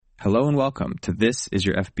Hello and welcome to This Is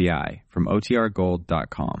Your FBI from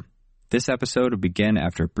OTRGold.com. This episode will begin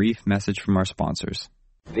after a brief message from our sponsors.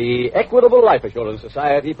 The Equitable Life Assurance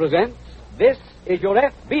Society presents This Is Your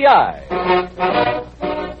FBI.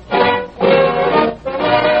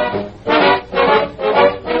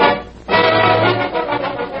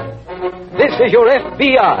 This is Your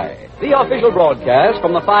FBI, the official broadcast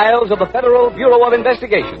from the files of the Federal Bureau of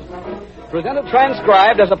Investigation. Presented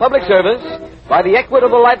transcribed as a public service by the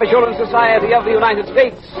Equitable Life Assurance Society of the United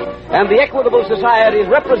States and the Equitable Society's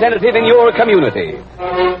representative in your community.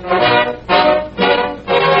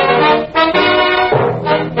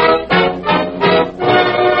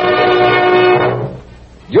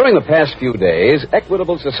 During the past few days,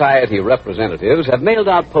 Equitable Society representatives have mailed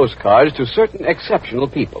out postcards to certain exceptional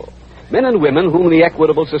people. Men and women whom the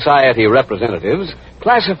Equitable Society representatives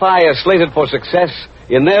classify as slated for success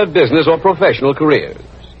in their business or professional careers.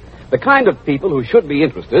 The kind of people who should be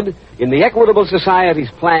interested in the Equitable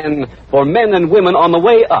Society's plan for men and women on the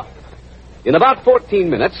way up. In about 14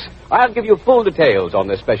 minutes, I'll give you full details on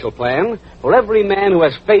this special plan for every man who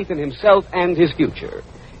has faith in himself and his future.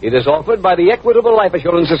 It is offered by the Equitable Life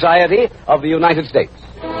Assurance Society of the United States.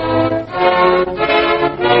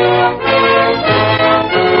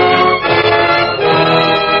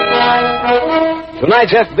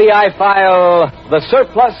 Tonight's FBI file, The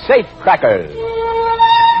Surplus Safe Crackers.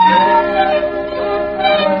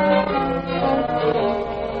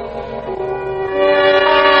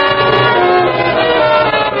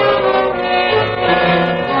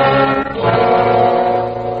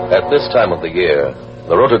 At this time of the year,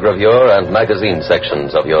 the rotogravure and magazine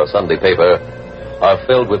sections of your Sunday paper are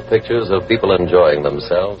filled with pictures of people enjoying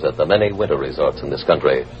themselves at the many winter resorts in this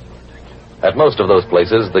country. At most of those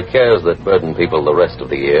places, the cares that burden people the rest of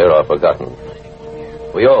the year are forgotten.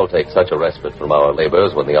 We all take such a respite from our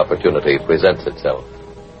labors when the opportunity presents itself.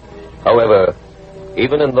 However,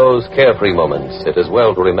 even in those carefree moments, it is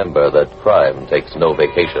well to remember that crime takes no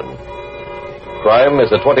vacation. Crime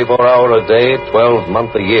is a 24-hour-a-day,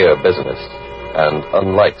 12-month-a-year business, and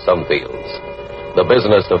unlike some fields, the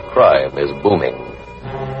business of crime is booming.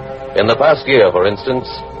 In the past year, for instance,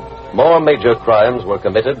 more major crimes were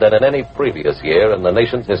committed than in any previous year in the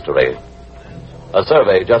nation's history. A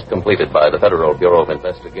survey just completed by the Federal Bureau of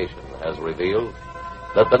Investigation has revealed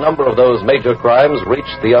that the number of those major crimes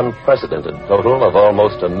reached the unprecedented total of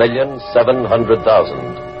almost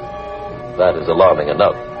 1,700,000. That is alarming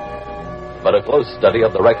enough. But a close study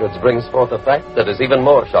of the records brings forth a fact that is even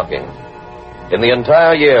more shocking. In the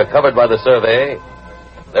entire year covered by the survey,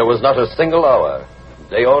 there was not a single hour,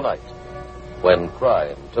 day or night, when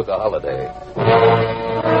crime took a holiday.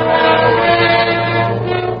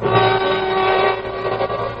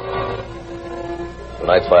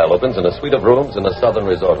 Tonight's file opens in a suite of rooms in a Southern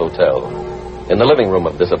Resort Hotel. In the living room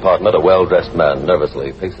of this apartment, a well-dressed man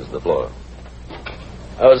nervously paces the floor.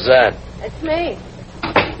 Who's that? It's me.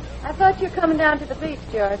 I thought you were coming down to the beach,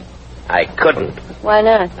 George. I couldn't. Why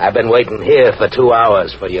not? I've been waiting here for 2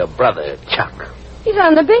 hours for your brother, Chuck. He's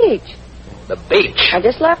on the beach. The beach? I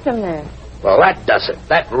just left him there. Well, that does it.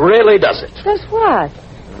 That really does it. Does what?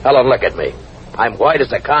 Helen, look at me. I'm white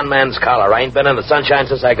as a con man's collar. I ain't been in the sunshine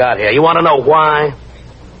since I got here. You want to know why?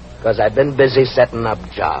 Because I've been busy setting up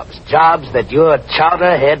jobs. Jobs that your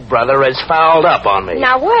chowder-head brother has fouled up on me.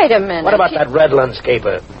 Now, wait a minute. What about that Redlands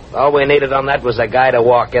caper? All we needed on that was a guy to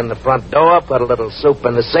walk in the front door, put a little soup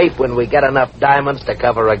in the safe when we get enough diamonds to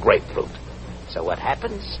cover a grapefruit. So what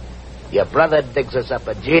happens? Your brother digs us up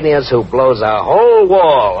a genius who blows a whole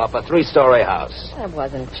wall up a 3-story house. That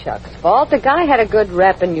wasn't Chuck's fault. The guy had a good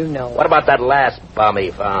rep, and you know it. What about that last bum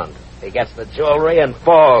he found? He gets the jewelry and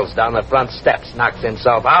falls down the front steps, knocks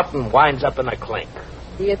himself out, and winds up in a clink.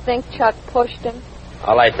 Do you think Chuck pushed him?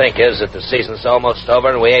 All I think is that the season's almost over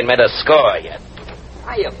and we ain't made a score yet.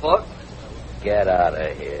 Hiya, Foot. Get out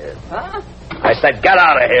of here. Huh? I said get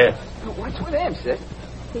out of here. What's with him, sis?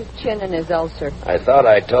 He's chinning his ulcer. I thought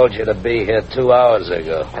I told you to be here 2 hours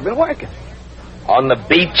ago. I've been working. On the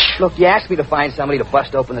beach? Look, you asked me to find somebody to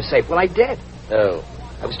bust open the safe. Well, I did. No.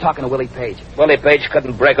 I was talking to Willie Page. Willie Page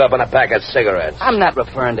couldn't break open a pack of cigarettes. I'm not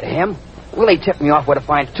referring to him. Willie tipped me off where to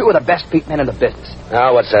find 2 of the best beat men in the business.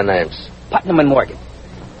 Now, what's their names? Putnam and Morgan.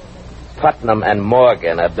 Putnam and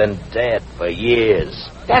Morgan have been dead for years.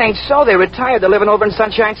 That ain't so. They retired. They're living over in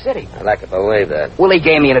Sunshine City. I'd like to believe that. Willie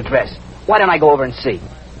gave me an address. Why don't I go over and see?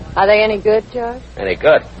 Are they any good, George? Any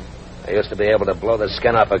good? I used to be able to blow the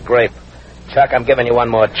skin off a grape. Chuck, I'm giving you one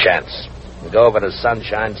more chance. Go over to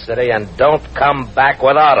Sunshine City and don't come back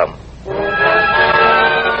without him.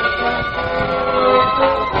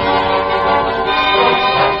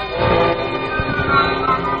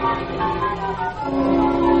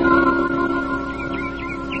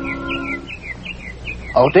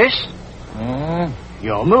 Otis?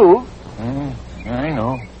 Your move. I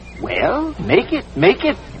know. Well, make it.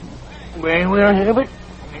 Very well, Herbert.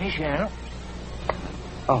 I shall.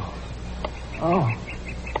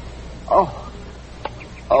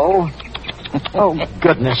 Oh,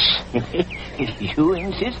 goodness. You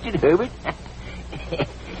insisted, Herbert.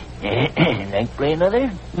 Like to play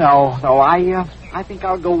another? No, I think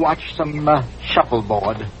I'll go watch some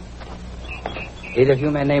shuffleboard. Either of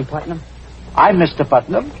you men named Putnam? I'm Mr.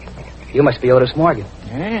 Putnam. You must be Otis Morgan.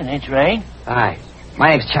 That's right. Hi. My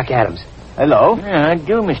name's Chuck Adams. Hello. I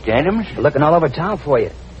do, Mr. Adams. We're looking all over town for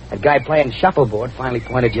you. That guy playing shuffleboard finally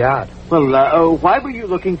pointed you out. Well, why were you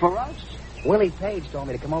looking for us? Willie Page told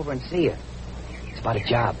me to come over and see you. It's about a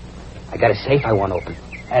job. I got a safe I want open.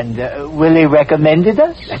 And Willie recommended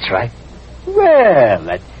us? That's right.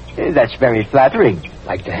 Well, that's very flattering.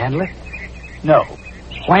 Like to handle it? No.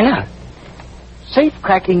 Why not? Safe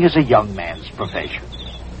cracking is a young man's profession.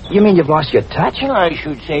 You mean you've lost your touch? I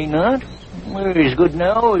should say not. We're as good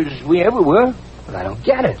now as we ever were. But I don't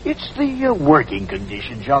get it. It's the working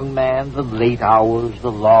conditions, young man. The late hours,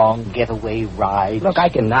 the long getaway rides. Look, I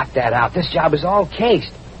can knock that out. This job is all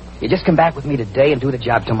cased. You just come back with me today and do the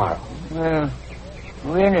job tomorrow. Well,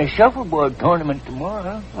 we're in a shuffleboard tournament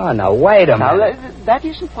tomorrow. Oh, now, wait a Now, minute. that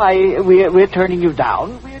isn't why we're turning you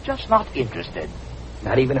down. We're just not interested.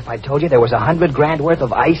 Not even if I told you there was $100,000 worth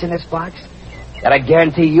of ice in this box? That I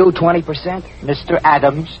guarantee you 20%? Mr.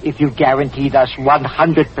 Adams, if you guaranteed us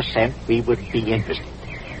 100%, we would be interested.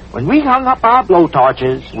 When we hung up our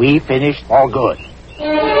blowtorches, we finished for good.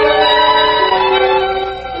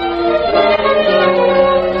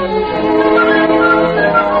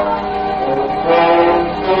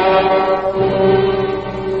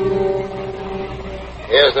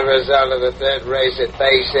 Here's the result of the third race at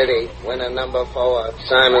Bay City. Winner number 4,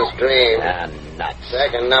 Simon's Dream. Nuts.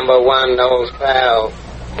 Second, number 1, Noel's Pal.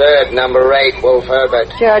 Third, number 8, Wolf Herbert.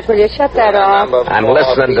 George, will you shut that off? Number 4, I'm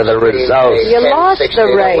listening to the results. You lost the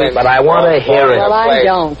race. But I want to hear it. Well, I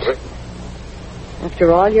don't.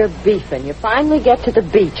 After all your beefing, you finally get to the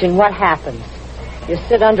beach, and what happens? You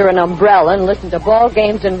sit under an umbrella and listen to ball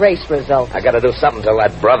games and race results. I got to do something till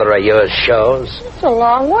that brother of yours shows. It's a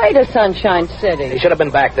long way to Sunshine City. He should have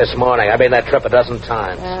been back this morning. I made that trip a dozen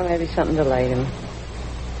times. Maybe something delayed him.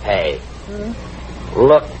 Hey,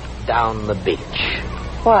 look down the beach.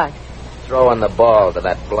 What? Throwing the ball to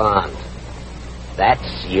that blonde.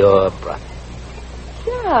 That's your brother.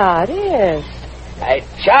 Yeah, it is. Hey,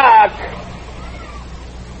 Chuck!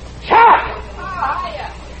 Chuck!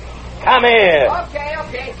 Come here.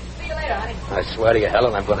 Okay. See you later, honey. I swear to you,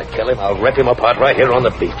 Helen, I'm going to kill him. I'll rip him apart right here on the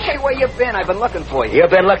beach. Hey, where you been? I've been looking for you. You've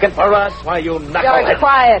been looking for us? Why, you George, knucklehead.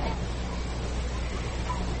 quiet.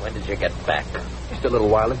 When did you get back? Just a little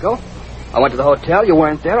while ago. I went to the hotel. You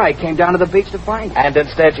weren't there. I came down to the beach to find you. And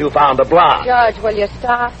instead you found a blonde. George, will you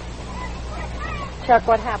stop? Chuck,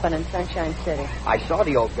 what happened in Sunshine City? I saw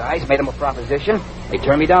the old guys, made them a proposition. They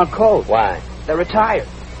turned me down cold. Why? They're retired.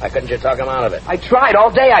 Why couldn't you talk him out of it? I tried. All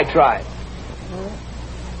day I tried.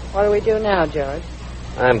 What do we do now, George?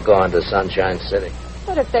 I'm going to Sunshine City.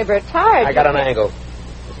 But if they've retired... I got an angle.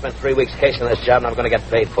 I spent 3 weeks casing this job, and I'm going to get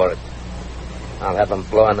paid for it. I'll have them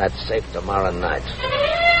blowing that safe tomorrow night.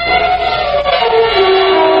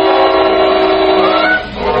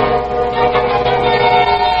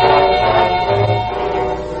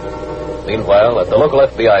 Meanwhile, at the local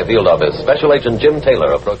FBI field office, Special Agent Jim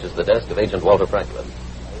Taylor approaches the desk of Agent Walter Franklin.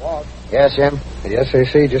 Yes, Jim? The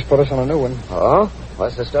SAC just put us on a new one. Oh?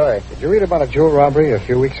 What's the story? Did you read about a jewel robbery a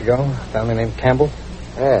few weeks ago? A family named Campbell?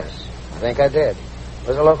 Yes, I think I did. It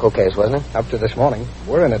was a local case, wasn't it? Up to this morning.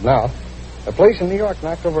 We're in it now. The police in New York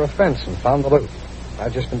knocked over a fence and found the loot.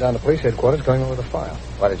 I've just been down to police headquarters going over the file.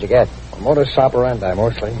 What did you get? A modus operandi,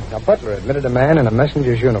 mostly. A butler admitted a man in a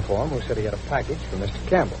messenger's uniform who said he had a package for Mr.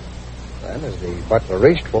 Campbell. Then, as the butler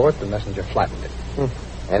reached for it, the messenger flattened it.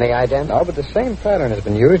 Any ident? No, but the same pattern has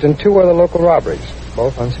been used in 2 other local robberies,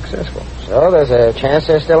 both unsuccessful. So there's a chance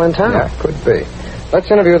they're still in town? Yeah, could be. Let's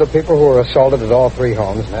interview the people who were assaulted at all 3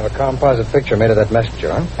 homes and have a composite picture made of that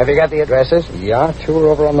messenger, huh? Have you got the addresses? Yeah, 2 are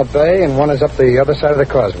over on the bay and 1 is up the other side of the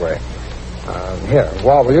causeway. Here,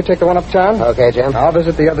 Walt, will you take the one uptown? Okay, Jim. I'll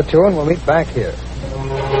visit the other 2 and we'll meet back here.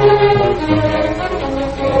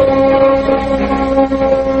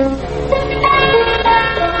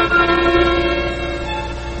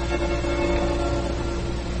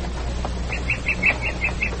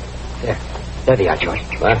 There they are, George.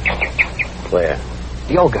 What? Where?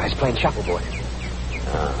 The old guys playing shuffleboard.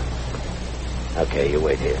 Okay, you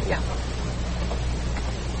wait here. Yeah.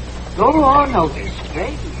 Go on, Otis.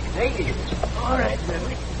 Steady. All right,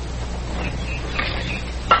 Reverend.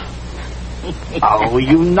 Oh,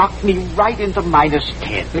 you knocked me right into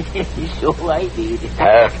 -10. So I did.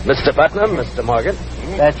 Mr. Putnam, Mr. Morgan.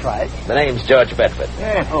 That's right. The name's George Bedford.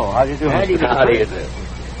 Oh, how do you do? How do you do? How do you do?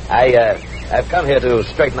 I've come here to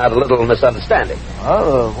straighten out a little misunderstanding.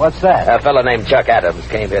 Oh, what's that? A fellow named Chuck Adams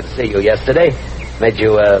came here to see you yesterday. Made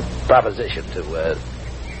you a proposition to,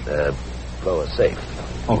 blow a safe.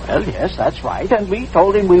 Oh, well, yes, that's right. And we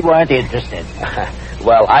told him we weren't interested.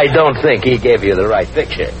 Well, I don't think he gave you the right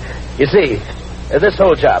picture. You see, this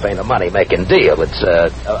whole job ain't a money-making deal. It's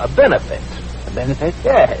a benefit. A benefit?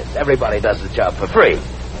 Yes, everybody does the job for free.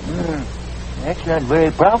 That's not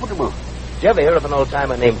very profitable. Did you ever hear of an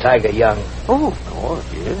old-timer named Tiger Young? Oh, of course,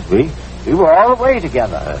 yes. We were all the way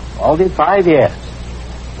together. All did 5 years.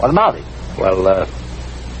 What about it? Well,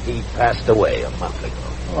 he passed away a month ago.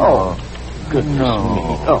 Oh, goodness me.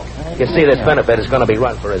 Oh, You see, this benefit is going to be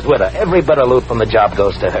run for his widow. Every bit of loot from the job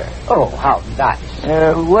goes to her. oh, how nice.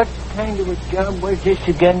 What kind of a job was this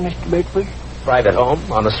again, Mr. Bedford? Private home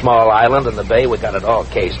on a small island in the bay. We got it all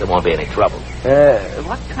cased. There won't be any trouble.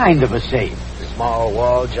 What kind of a safe? Small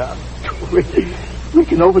wall job. We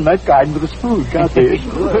can open that kind with a spoon, can't we?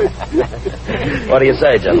 What do you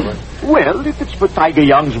say, gentlemen? Well, if it's for Tiger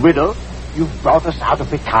Young's widow, you've brought us out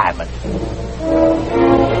of retirement.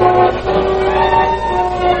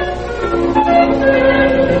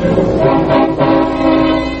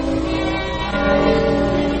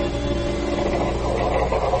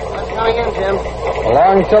 What's going in, Jim?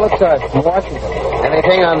 Along Tillicud from Washington.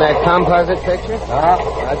 Anything on that composite picture? No,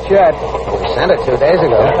 not yet. We sent it 2 days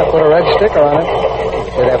ago. I put a red sticker on it.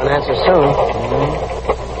 Should have an answer soon.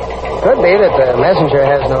 Could be that the messenger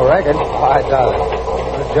has no record. I doubt it.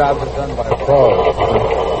 Those jobs are done by pros.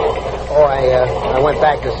 Oh, I went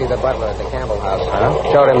back to see the butler at the Campbell house.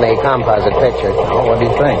 Showed him the composite picture. Oh, what do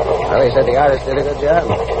you think? Well, he said the artist did a good job.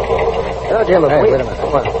 You know, Jim, Hey, wait wait a minute.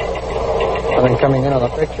 What? Something coming in on the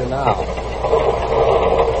picture now.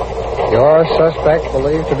 Your suspect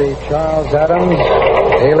believed to be Charles Adams,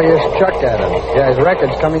 alias Chuck Adams. Yeah, his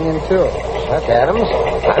record's coming in, too. Chuck Adams?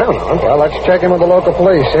 I don't know. Well, let's check in with the local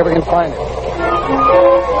police, see if we can find him.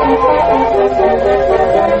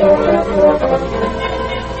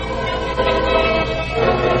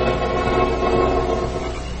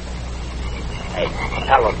 Hey,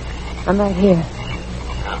 Helen. I'm right here.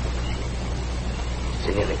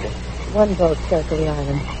 See anything? One boat circled the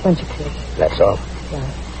island. Bunch of kids. That's all? Yeah.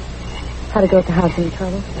 How'd it go at the house? Any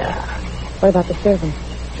trouble? Nah. What about the servants?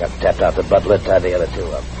 Chuck tapped out the butler, tied the other two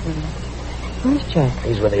up. Where's Chuck?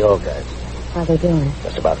 He's with the old guys. How they doing?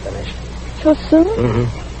 Just about finished. So soon? Mm-hmm.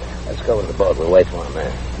 Let's go with the boat. We'll wait for him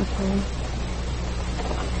there. Okay.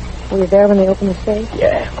 Were you there when they opened the safe?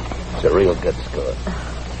 Yeah. It's a real good score.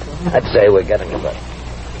 I'd say we're getting him, but...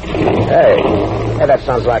 Hey, that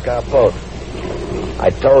sounds like our boat. I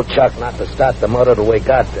told Chuck not to start the motor till we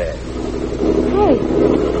got there. Hey,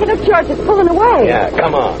 look, George is pulling away. Yeah,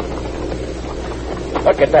 come on.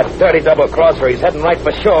 Look at that dirty double crosser. He's heading right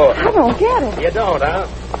for shore. I don't get it. You don't, huh?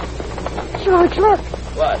 George, look.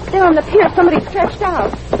 What? There on the pier, somebody stretched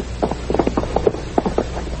out.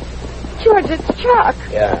 George, it's Chuck.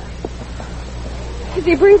 Yeah. Is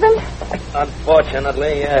he breathing?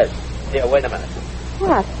 Unfortunately, yes. Here, wait a minute.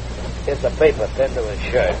 What? Here's the paper pinned to his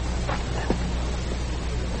shirt.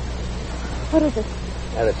 What is it?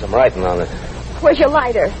 There's some writing on it. Where's your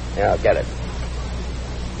lighter? Yeah, I'll get it.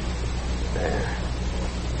 There.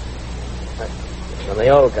 It's from the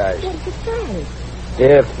old guys. What does it say?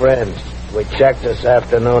 Dear friends, we checked this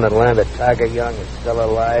afternoon and learned that Tiger Young is still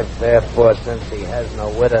alive. Therefore, since he has no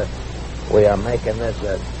widow, we are making this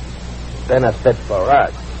a benefit for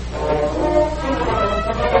us.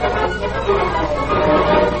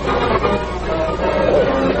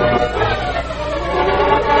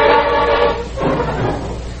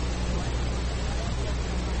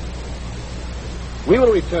 We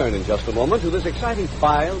will return in just a moment to this exciting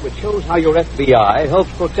file which shows how your FBI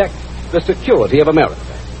helps protect the security of America.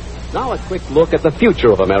 Now a quick look at the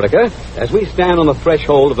future of America as we stand on the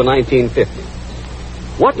threshold of the 1950s.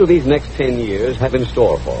 What do these next 10 years have in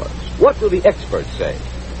store for us? What do the experts say?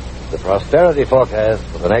 The prosperity forecast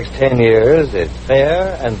for the next 10 years is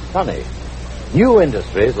fair and sunny. New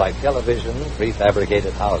industries like television,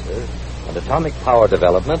 prefabricated houses, and atomic power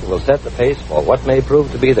development will set the pace for what may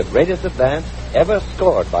prove to be the greatest advance ever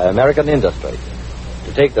scored by American industry.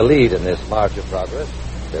 To take the lead in this march of progress,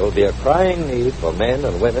 there will be a crying need for men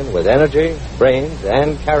and women with energy, brains,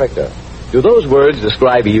 and character. Do those words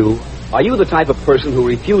describe you? Are you the type of person who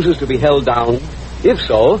refuses to be held down? If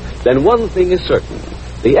so, then one thing is certain.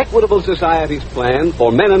 The Equitable Society's plan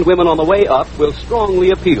for men and women on the way up will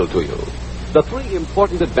strongly appeal to you. The 3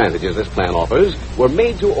 important advantages this plan offers were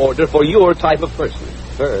made to order for your type of person.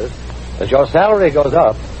 First, as your salary goes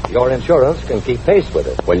up, your insurance can keep pace with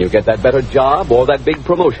it. When you get that better job or that big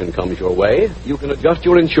promotion comes your way, you can adjust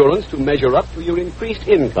your insurance to measure up to your increased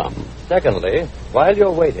income. Secondly, while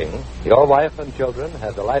you're waiting, your wife and children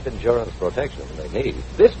have the life insurance protection they need.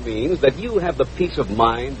 This means that you have the peace of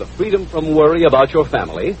mind, the freedom from worry about your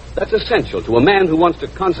family that's essential to a man who wants to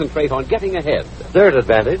concentrate on getting ahead. Third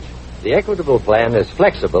advantage, the Equitable plan is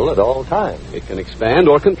flexible at all times. It can expand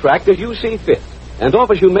or contract as you see fit, and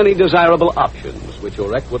offers you many desirable options, which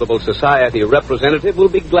your Equitable Society representative will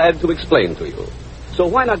be glad to explain to you. So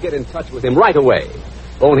why not get in touch with him right away?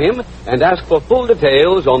 Phone him and ask for full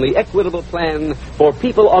details on the Equitable plan for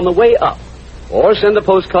people on the way up. Or send a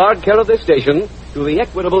postcard care of this station to the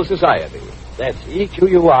Equitable Society. That's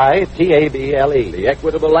EQUITABLE. The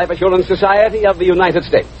Equitable Life Assurance Society of the United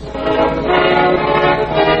States.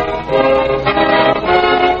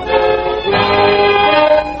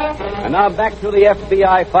 And now back to the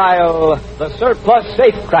FBI file, the Surplus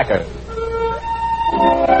Safecracker.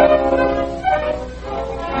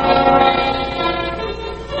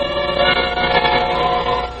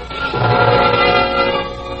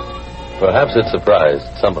 Perhaps it surprised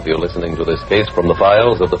some of you listening to this case from the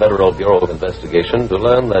files of the Federal Bureau of Investigation to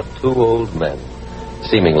learn that 2 old men,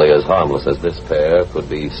 seemingly as harmless as this pair, could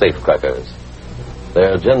be safecrackers.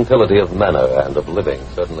 Their gentility of manner and of living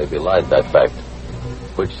certainly belied that fact,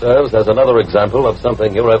 which serves as another example of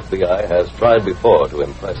something your FBI has tried before to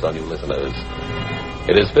impress on you listeners.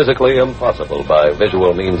 It is physically impossible by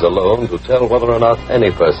visual means alone to tell whether or not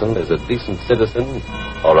any person is a decent citizen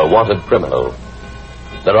or a wanted criminal.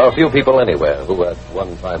 There are few people anywhere who at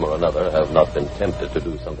one time or another have not been tempted to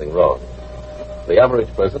do something wrong. The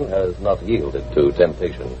average person has not yielded to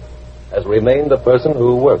temptation, has remained a person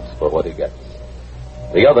who works for what he gets.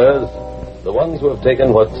 The others, the ones who have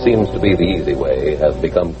taken what seems to be the easy way, have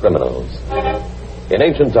become criminals. In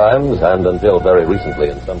ancient times, and until very recently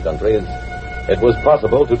in some countries, it was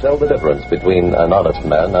possible to tell the difference between an honest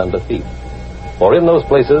man and a thief. For in those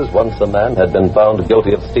places, once a man had been found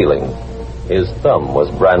guilty of stealing, his thumb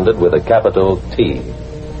was branded with a capital T.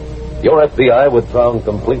 Your FBI would frown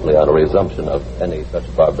completely on a resumption of any such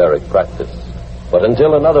barbaric practice. But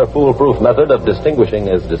until another foolproof method of distinguishing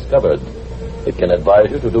is discovered, it can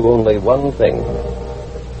advise you to do only one thing.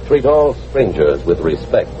 Treat all strangers with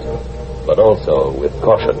respect, but also with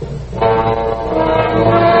caution.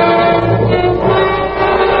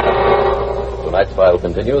 Tonight's file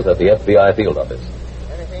continues at the FBI field office.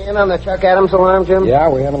 Anything in on the Chuck Adams alarm, Jim? Yeah,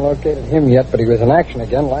 we haven't located him yet, but he was in action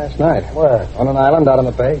again last night. Where? On an island out on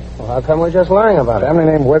the bay. Well, how come we're just learning about A it? family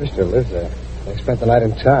named Webster lives there. They spent the night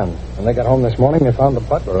in town. When they got home this morning, they found the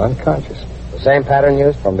butler unconscious. The same pattern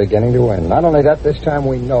used? From beginning to end. Not only that, this time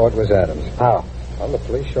we know it was Adams. How? Well, the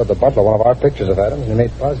police showed the butler one of our pictures of Adams, and he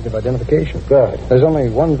made positive identification. Good. There's only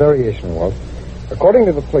one variation, Walt. According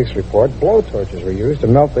to the police report, blowtorches were used to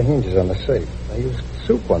melt the hinges on the safe. They used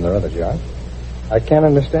soup on their other job. I can't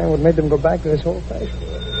understand what made them go back to this whole fashion.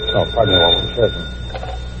 Oh, pardon me, Walt. Sure.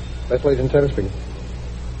 Special Agent Taylor speaking.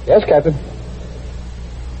 Yes, Captain.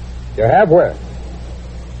 You have where?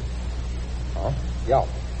 Oh, yeah.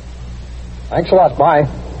 Thanks a lot. Bye.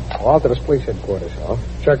 Walt, to the police headquarters. Oh.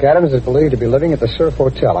 Chuck Adams is believed to be living at the Surf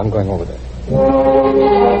Hotel. I'm going over there.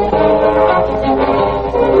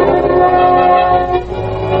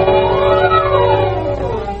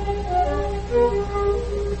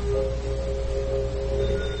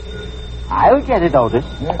 I'll get it, Otis.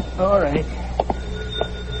 Yeah, all right.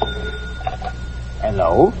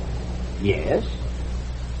 Hello? Yes?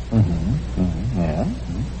 Yeah?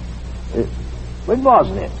 When was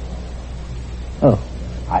it? Oh,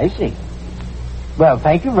 I see. Well,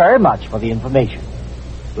 thank you very much for the information.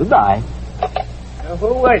 Goodbye.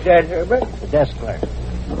 Who was that, Herbert? The desk clerk.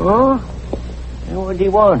 Oh? What do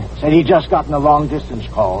you want? Said he'd just gotten a long-distance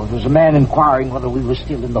call. It was a man inquiring whether we were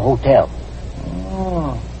still in the hotel.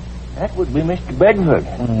 Oh, that would be Mr. Bedford.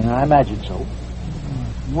 I imagine so.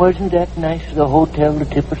 Wasn't that nice of the hotel to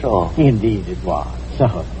tip us off? Indeed it was.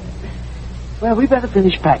 So, well, we better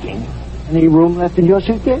finish packing. Any room left in your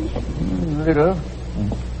suitcase? Little.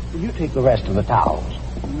 You take the rest of the towels.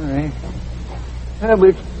 All right.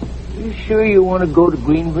 Herbert, you sure you want to go to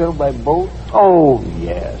Greenville by boat? Oh,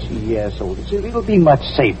 yes, Otis. It'll be much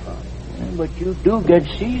safer. But you do get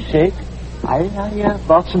seasick. I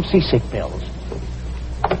bought some seasick pills.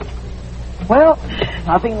 Well,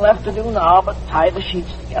 nothing left to do now but tie the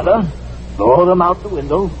sheets together, throw them out the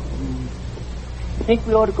window. Think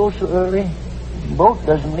we ought to go so early? The boat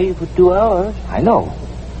doesn't leave for 2 hours. I know,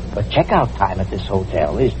 but checkout time at this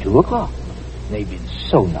hotel is 2 o'clock. They've been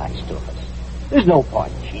so nice to us. There's no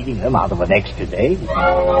point in cheating them out of an extra day.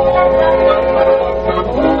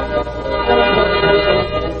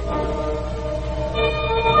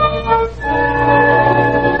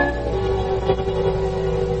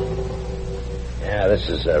 Yeah, this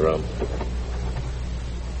is their room.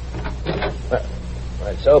 Well,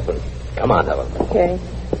 it's open. Come on, Helen. Okay.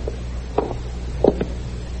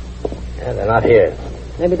 Yeah, they're not here.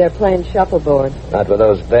 Maybe they're playing shuffleboard. Not with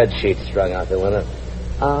those bed sheets strung out the window.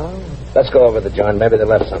 Oh. Let's go over the joint. Maybe they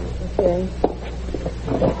left something. Okay.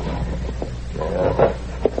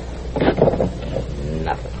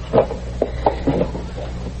 Nothing.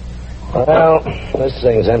 Well, this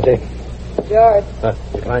thing's empty. George,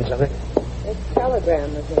 You find something? this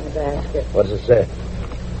telegram was in the basket. What does it say?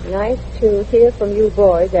 Nice to hear from you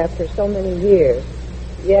boys after so many years.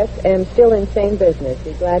 Yes, am still in same business.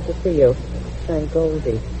 Be glad to see you. Signed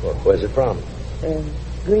Goldie. Well, where's it from?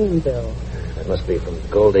 Greenville. It must be from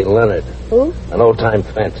Goldie Leonard. Who? An old-time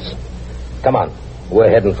fence. Come on. We're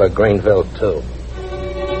heading for Greenville, too.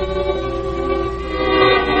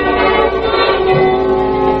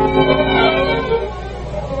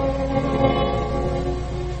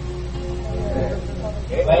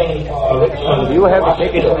 Do you have the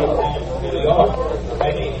ticket?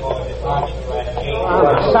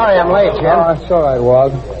 Sorry I'm late, Jim. Oh, it's all right,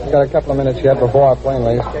 Walt. We've got a couple of minutes yet before our plane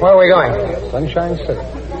leaves. Where are we going? Sunshine City.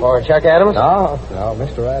 For Chuck Adams? No,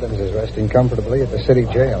 Mr. Adams is resting comfortably at the city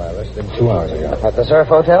jail. I arrested him 2 hours ago. At the Surf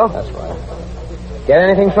Hotel? That's right. Get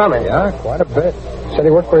anything from him? Yeah, quite a bit. Said he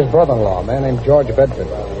worked for his brother-in-law, a man named George Bedford.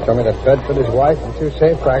 Told me that Bedford, his wife, and 2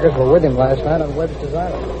 safecrackers were with him last night on Webster's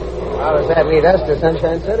Island. How does that lead us to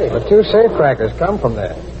Sunshine City? The 2 safecrackers come from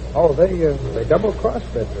there. Oh, they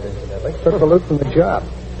double-crossed Bedford, incidentally. Took the loot from the job.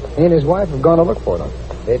 He and his wife have gone to look for them.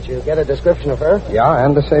 Did you get a description of her? Yeah,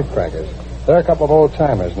 and the safecrackers. They're a couple of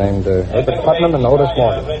old-timers named Herbert Putnam and Otis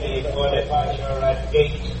Morgan.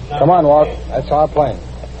 Come on, Walt. That's our plane.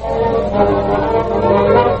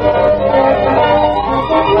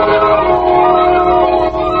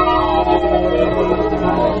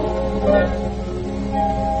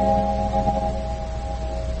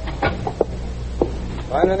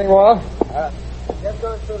 Find anything, Walt? Just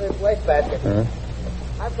going through this wastebasket.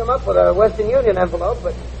 I've come up with a Western Union envelope,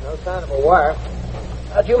 but no sign of a wire.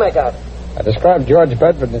 How'd you make out? I described George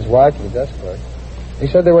Bedford and his wife to the desk clerk. He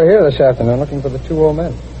said they were here this afternoon looking for the 2 old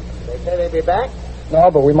men. They said they'd be back? No,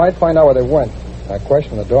 but we might find out where they went. I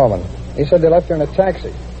questioned the doorman. He said they left here in a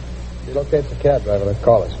taxi. He locates the cab driver that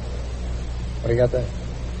called us. What do you got there?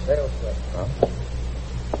 Sales slip. Oh.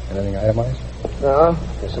 Anything itemized? No,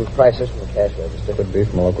 there's some prices from the cash register. Could be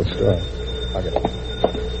from a local store. I'll get it.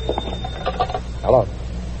 Hello.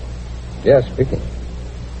 Yes, speaking.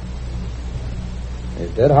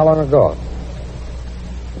 He's dead? How long ago?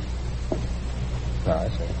 Oh, I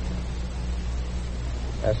see.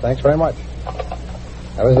 Yes, thanks very much.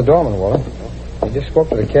 That was the doorman, Walter. He just spoke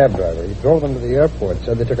to the cab driver. He drove them to the airport.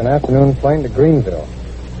 Said they took an afternoon plane to Greenville.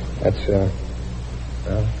 That's, well,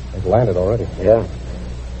 they've landed already. Yeah.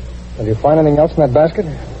 Did you find anything else in that basket?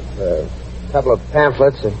 A couple of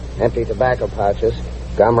pamphlets and empty tobacco pouches,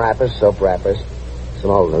 gum wrappers, soap wrappers, some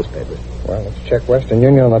old newspapers. Well, let's check Western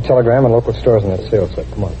Union on the telegram and local stores in that sales slip.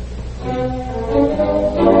 Come on.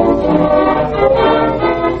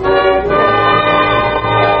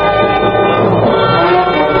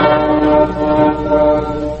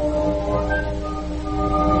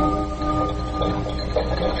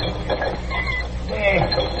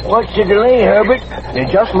 What's the delay, Herbert? They're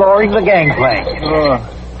just lowering the gangplank.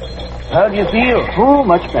 How do you feel? Oh,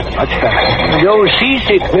 much better, much better. Those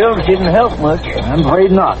seasick pills didn't help much. I'm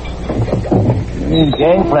afraid not. The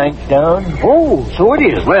gangplank's down. Oh, so it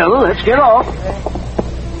is. Well, let's get off.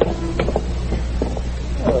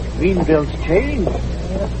 Greenville's changed,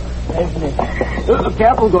 hasn't it?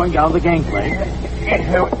 Careful going down the gangplank.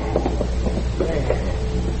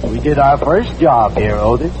 We did our first job here,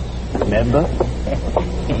 Otis. Remember?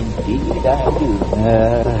 Indeed, I do.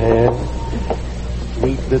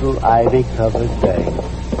 Sweet little ivy-covered thing.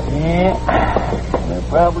 Yeah. They're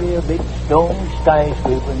probably a big stone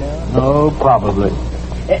skyscraper now. No, probably.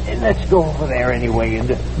 Let's go over there anyway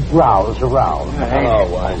and browse around. Hello,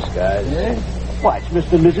 wise guys. Why, it's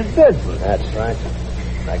Mr. and Mrs. Bedford. That's right.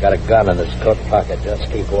 I got a gun in this coat pocket. Just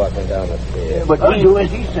keep walking down the pier. But we do as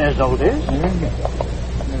he says, Otis.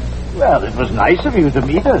 Well, it was nice of you to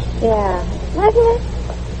meet us. Yeah. Wasn't it?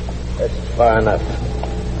 It's far enough.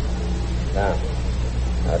 Now,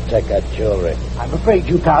 I'll take that jewelry. I'm afraid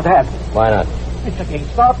you can't have it. Why not? It's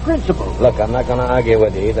against our principles. Look, I'm not going to argue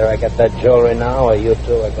with you. Either I get that jewelry now or you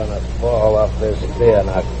 2 are going to fall off this pier.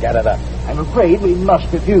 Now, get it up. I'm afraid we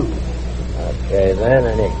must refuse. Okay, then,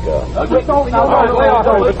 and it goes.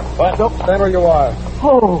 Stand where you are.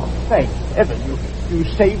 Oh, thank heaven. You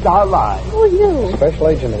saved our lives. Who are you? Special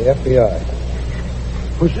agent of the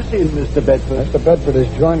FBI. Push us in, Mr. Bedford. Mr. Bedford is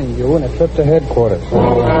joining you in a trip to headquarters.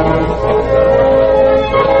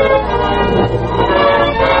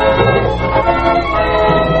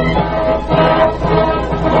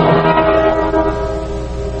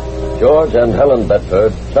 George and Helen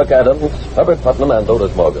Bedford, Chuck Adams, Herbert Putnam, and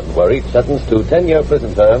Otis Morgan were each sentenced to 10-year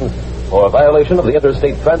prison terms for violation of the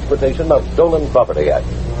Interstate Transportation of Stolen Property Act.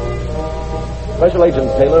 Special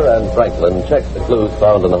Agents Taylor and Franklin checked the clues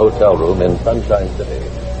found in the hotel room in Sunshine City.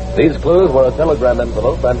 These clues were a telegram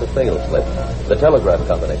envelope and a sales slip. The telegram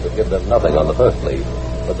company could give them nothing on the first lead,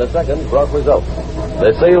 but the second brought results.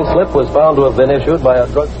 The sales slip was found to have been issued by a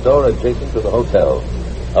drugstore adjacent to the hotel.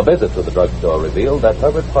 A visit to the drugstore revealed that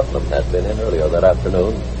Herbert Putnam had been in earlier that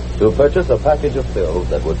afternoon to purchase a package of pills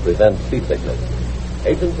that would prevent seasickness.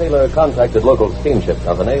 Agent Taylor contacted local steamship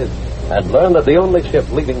companies and learned that the only ship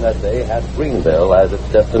leaving that day had Greenville as its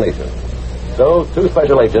destination. So, two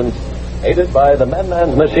special agents, aided by the men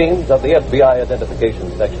and machines of the FBI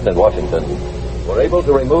Identification Section in Washington, were able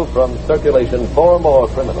to remove from circulation 4 more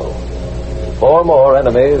criminals, 4 more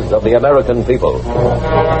enemies of the American people.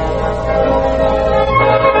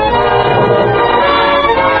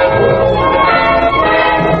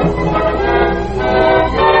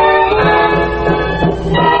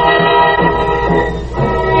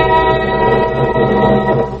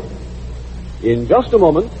 In just a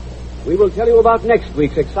moment, we will tell you about next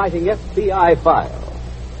week's exciting FBI file.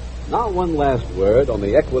 Now, one last word on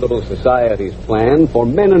the Equitable Society's plan for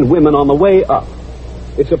men and women on the way up.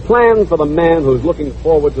 It's a plan for the man who's looking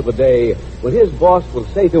forward to the day when his boss will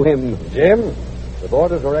say to him, Jim, the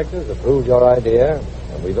board of directors approved your idea,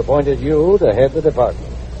 and we've appointed you to head the department.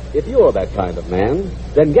 if you're that kind of man,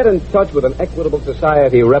 then get in touch with an Equitable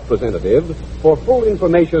Society representative for full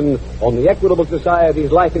information on the Equitable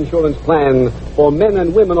Society's life insurance plan for men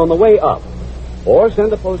and women on the way up. Or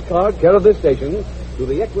send a postcard, care of this station, to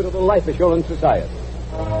the Equitable Life Assurance Society.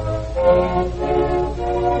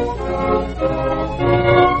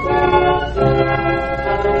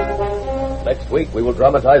 Next week, we will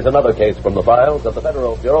dramatize another case from the files of the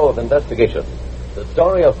Federal Bureau of Investigation. The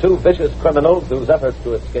story of two vicious criminals whose efforts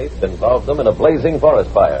to escape involved them in a blazing forest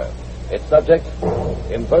fire. Its subject,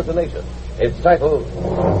 impersonation. Its title,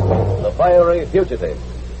 The Fiery Fugitive.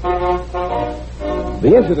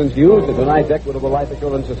 The incidents used in tonight's Equitable Life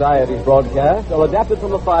Assurance Society's broadcast are adapted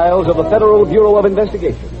from the files of the Federal Bureau of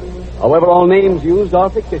Investigation. However, all names used are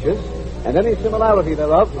fictitious, and any similarity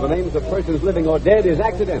thereof to the names of persons living or dead is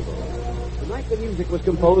accidental. Tonight, the music was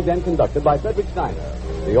composed and conducted by Frederick Steiner.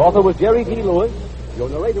 The author was Jerry D. Lewis. Your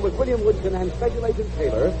narrator was William Woodson, and Special Agent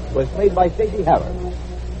Taylor was played by Stacey Harris.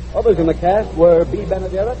 Others in the cast were B.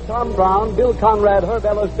 Benaderet, Tom Brown, Bill Conrad, Herb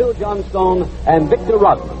Ellis, Bill Johnstone, and Victor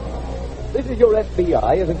Rodman. This Is Your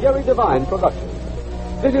FBI is a Jerry Devine production.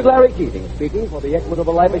 This is Larry Keating speaking for the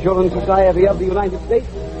Equitable Life Assurance Society of the United States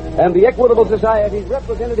and the Equitable Society's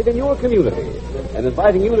representative in your community, and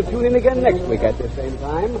inviting you to tune in again next week at this same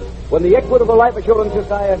time when the Equitable Life Assurance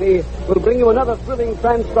Society will bring you another thrilling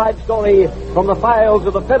transcribed story from the files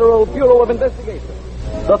of the Federal Bureau of Investigation.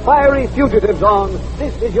 The Fiery Fugitives on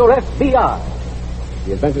This Is Your FBI.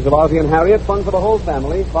 The Adventures of Ozzie and Harriet, fun for the whole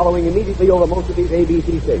family, following immediately over most of these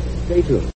ABC stations. Stay tuned.